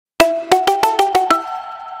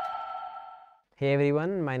Hey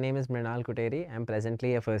everyone, my name is Mrinal Kutteri. I'm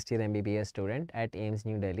presently a first year MBBS student at AIIMS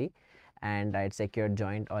New Delhi, and I'd secured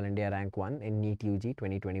joint All India Rank 1 in NEET UG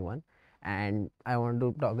 2021. And I want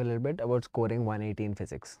to talk a little bit about scoring 180 in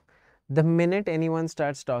physics. The minute anyone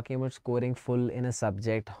starts talking about scoring full in a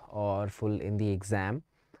subject or full in the exam,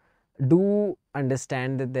 do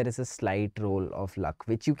understand that there is a slight role of luck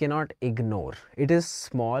which you cannot ignore. It is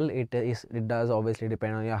small, it does obviously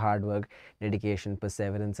depend on your hard work, dedication,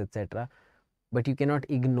 perseverance, etc., but you cannot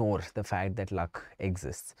ignore the fact that luck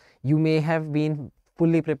exists. You may have been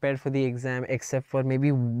fully prepared for the exam except for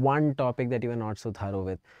maybe one topic that you were not so thorough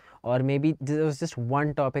with, or maybe there was just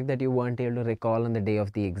one topic that you weren't able to recall on the day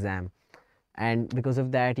of the exam, and because of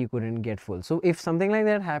that you couldn't get full. So if something like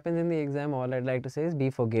that happens in the exam, all I'd like to say is be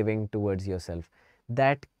forgiving towards yourself.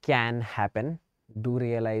 That can happen. Do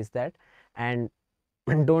realize that, and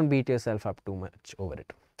don't beat yourself up too much over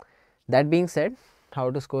it. That being said,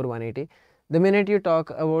 how to score 180? The minute you talk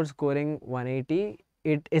about scoring 180,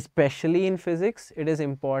 it especially in physics, it is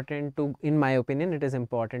important to, in my opinion, it is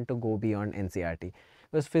important to go beyond NCERT,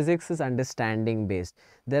 because physics is understanding based.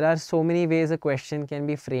 There are so many ways a question can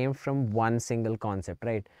be framed from one single concept,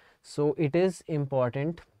 right? So it is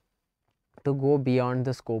important to go beyond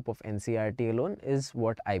the scope of NCERT alone, is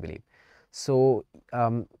what I believe. So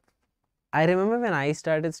I remember when I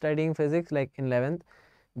started studying physics, like in 11th,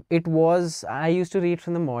 I used to read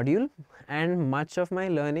from the module, and much of my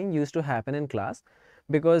learning used to happen in class,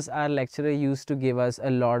 because our lecturer used to give us a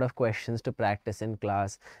lot of questions to practice in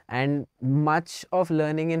class, and much of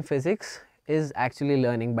learning in physics is actually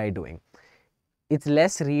learning by doing. It's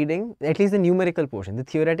less reading, at least the numerical portion. The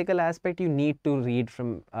theoretical aspect you need to read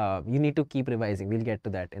from, you need to keep revising. We'll get to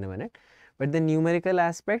that in a minute. But the numerical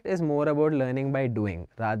aspect is more about learning by doing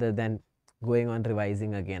rather than going on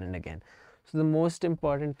revising again and again. So the most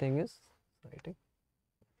important thing is writing.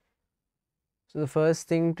 So the first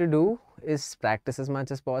thing to do is practice as much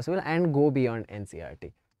as possible and go beyond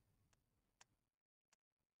NCERT.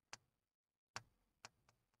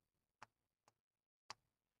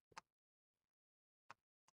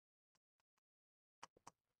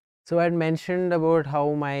 So I had mentioned about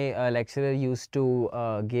how my lecturer used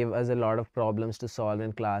to give us a lot of problems to solve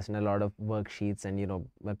in class, and a lot of worksheets and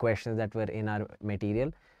questions that were in our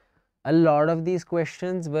material. A lot of these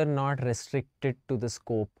questions were not restricted to the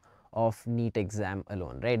scope of NEET exam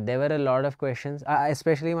alone, right? There were a lot of questions,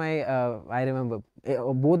 especially I remember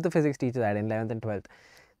both the physics teachers I had in 11th and 12th,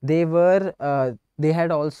 they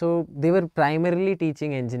were primarily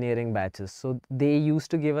teaching engineering batches. So they used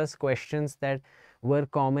to give us questions that were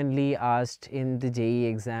commonly asked in the JEE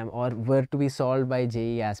exam, or were to be solved by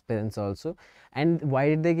JEE aspirants also. And why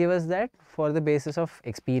did they give us that? For the basis of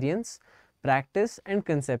experience, practice, and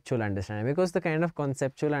conceptual understanding, because the kind of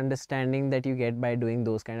conceptual understanding that you get by doing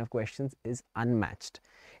those kind of questions is unmatched.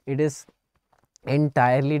 It is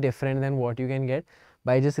entirely different than what you can get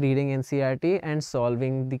by just reading NCERT and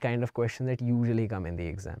solving the kind of questions that usually come in the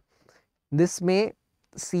exam. This may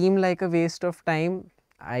seem like a waste of time,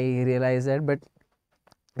 I realize that, but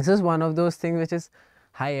this is one of those things which is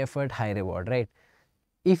high effort, high reward, right?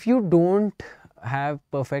 If you don't have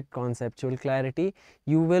perfect conceptual clarity,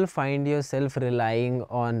 you will find yourself relying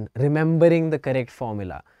on remembering the correct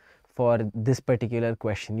formula for this particular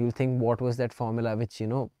question. You'll think, what was that formula which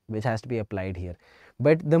has to be applied here?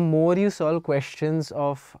 But the more you solve questions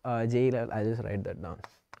of JEE level, I'll just write that down.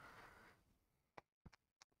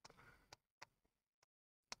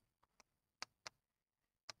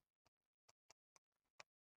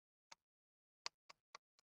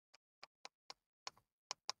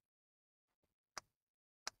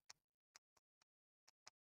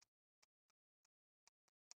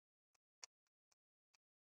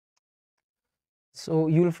 So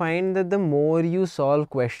you'll find that the more you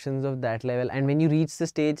solve questions of that level, and when you reach the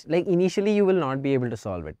stage, like initially you will not be able to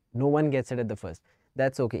solve it. No one gets it at the first.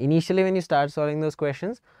 That's okay. Initially, when you start solving those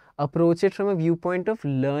questions, approach it from a viewpoint of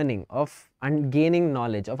learning, of gaining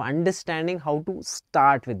knowledge, of understanding how to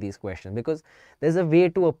start with these questions, because there's a way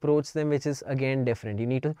to approach them which is again different. You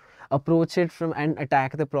need to approach it from and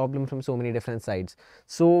attack the problem from so many different sides.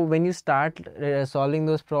 So when you start solving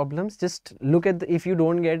those problems, just look at if you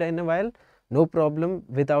don't get it in a while, no problem,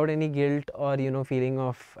 without any guilt or feeling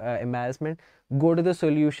of embarrassment, go to the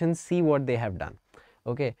solutions, see what they have done.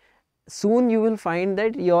 Okay, soon you will find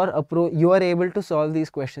that you are able to solve these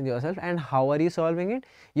questions yourself. And how are you solving it?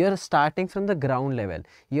 You are starting from the ground level.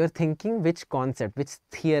 You are thinking which concept, which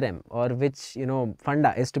theorem, or which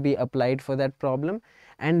funda is to be applied for that problem,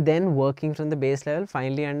 and then working from the base level,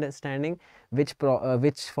 finally understanding which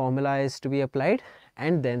formula is to be applied,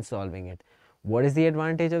 and then solving it. What is the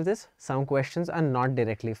advantage of this? Some questions are not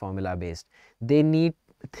directly formula based. They need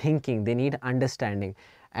thinking, they need understanding,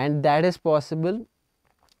 and that is possible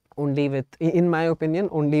only with, in my opinion,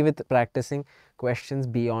 only with practicing questions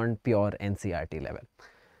beyond pure NCRT level.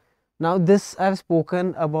 Now this I've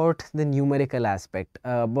spoken about the numerical aspect,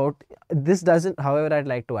 about this doesn't, however I'd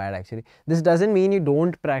like to add actually, this doesn't mean you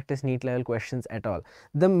don't practice NEET level questions at all.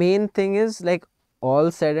 The main thing is, like,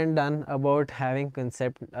 all said and done about having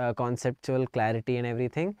conceptual clarity and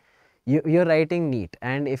everything, you're writing NEET,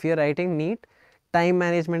 and if you're writing NEET, time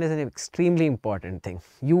management is an extremely important thing.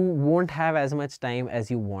 You won't have as much time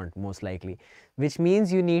as you want, most likely, which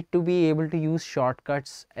means you need to be able to use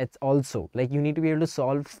shortcuts. It's also like you need to be able to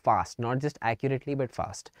solve fast, not just accurately but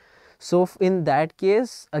fast. So in that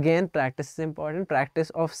case, again, practice is important. Practice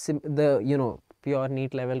of the pure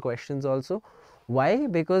NEET level questions also. Why?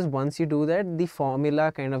 Because once you do that, the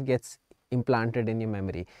formula kind of gets implanted in your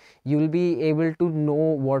memory. You will be able to know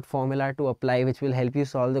what formula to apply, which will help you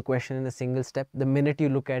solve the question in a single step the minute you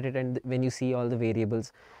look at it and when you see all the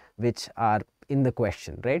variables which are in the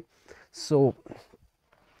question, right? So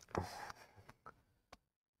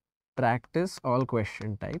practice all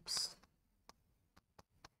question types.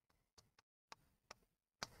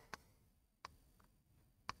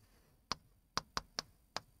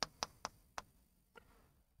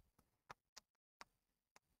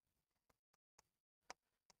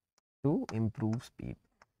 To improve speed.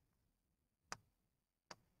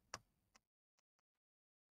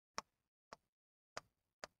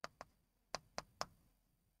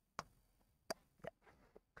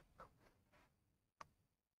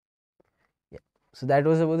 Yeah. So that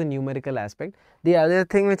was about the numerical aspect. The other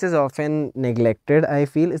thing which is often neglected, I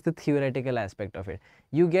feel, is the theoretical aspect of it.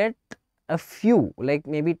 You get a few, like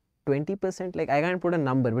maybe 20%, like I can't put a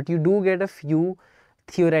number, but you do get a few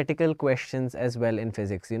theoretical questions as well in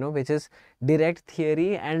physics, which is direct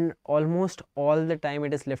theory, and almost all the time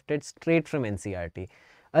it is lifted straight from NCRT.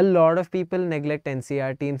 A lot of people neglect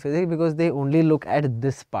NCRT in physics because they only look at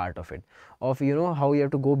this part of it, of how you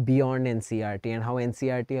have to go beyond NCRT and how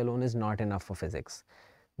NCRT alone is not enough for physics.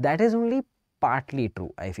 That is only partly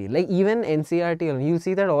true, I feel. Like even NCRT alone, you'll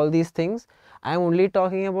see that all these things, I'm only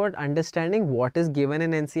talking about understanding what is given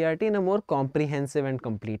in NCRT in a more comprehensive and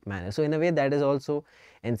complete manner. So in a way that is also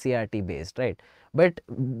NCRT based, right? But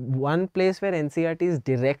one place where NCRT is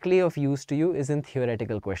directly of use to you is in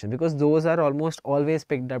theoretical questions, because those are almost always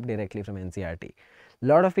picked up directly from NCRT. A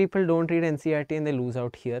lot of people don't read NCRT and they lose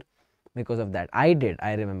out here because of that. I did,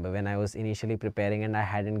 I remember when I was initially preparing and I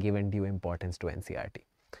hadn't given due importance to NCRT.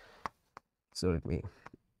 So let me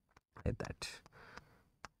hit that.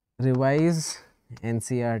 Revise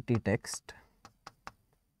NCRT text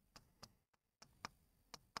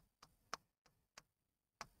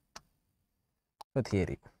for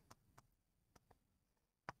theory.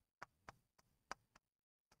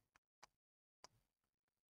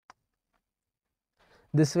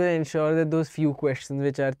 This will ensure that those few questions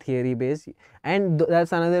which are theory based, and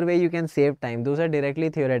that's another way you can save time. Those are directly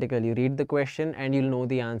theoretical. You read the question and you'll know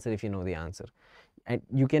the answer if you know the answer. And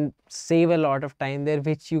you can save a lot of time there,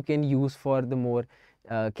 which you can use for the more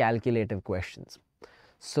calculative questions.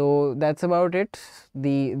 So that's about it.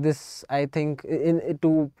 This I think,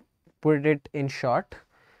 to put it in short,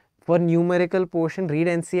 for numerical portion, read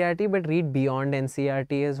NCRT, but read beyond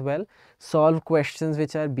NCRT as well. Solve questions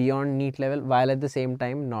which are beyond NEET level, while at the same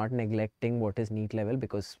time not neglecting what is NEET level,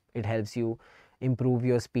 because it helps you improve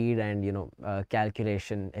your speed and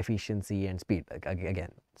calculation efficiency and speed.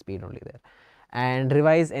 Again, speed only there. And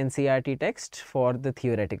revise NCRT text for the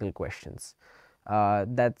theoretical questions.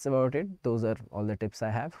 That's about it. Those are all the tips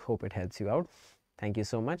I have. Hope it helps you out. Thank you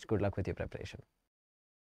so much. Good luck with your preparation.